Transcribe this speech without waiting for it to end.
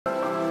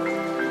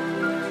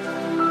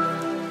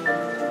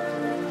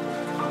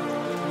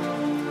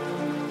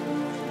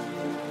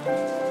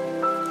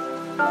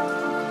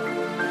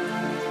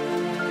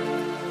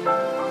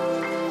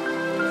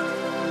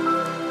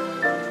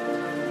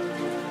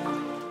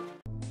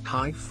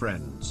Hi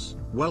friends,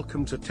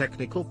 welcome to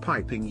Technical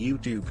Piping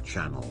YouTube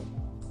channel.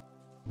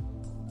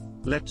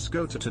 Let's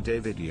go to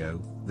today's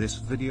video. This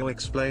video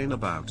explain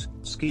about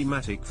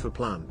schematic for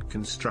plant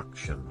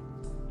construction.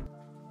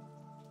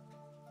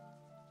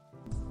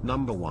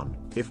 Number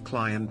 1, if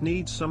client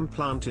needs some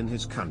plant in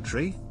his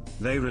country,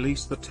 they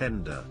release the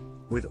tender,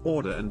 with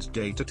order and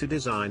data to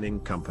designing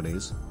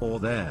companies, or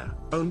their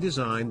own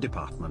design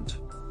department.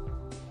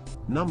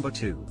 Number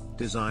 2,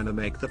 designer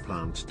make the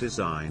plant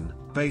design,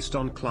 based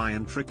on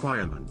client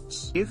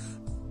requirements. If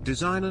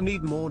designer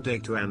need more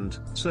data and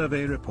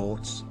survey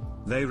reports,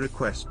 they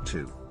request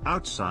to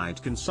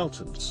outside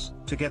consultants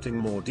to getting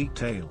more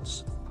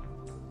details.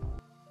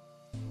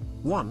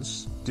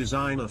 Once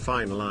designer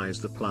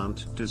finalize the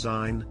plant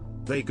design,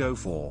 they go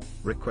for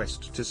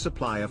request to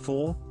supplier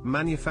for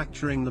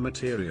manufacturing the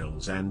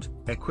materials and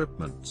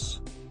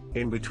equipments.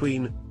 In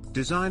between,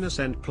 designer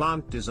send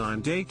plant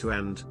design data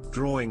and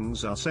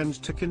drawings are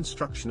sent to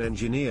construction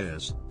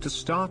engineers to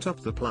start up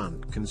the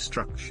plant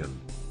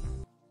construction.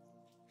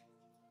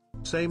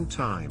 Same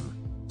time,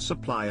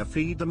 supplier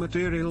feed the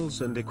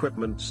materials and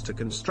equipments to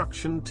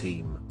construction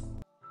team.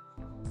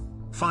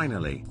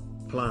 Finally,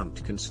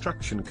 plant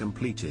construction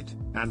completed,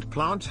 and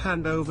plant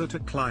handover to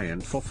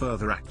client for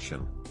further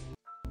action.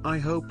 I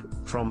hope,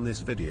 from this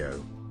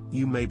video,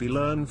 you maybe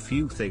learn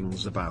few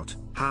things about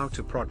how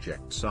to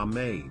projects are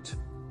made.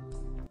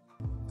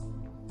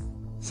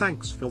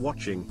 Thanks for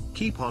watching,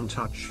 keep on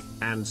touch,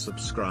 and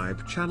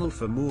subscribe channel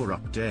for more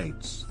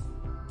updates.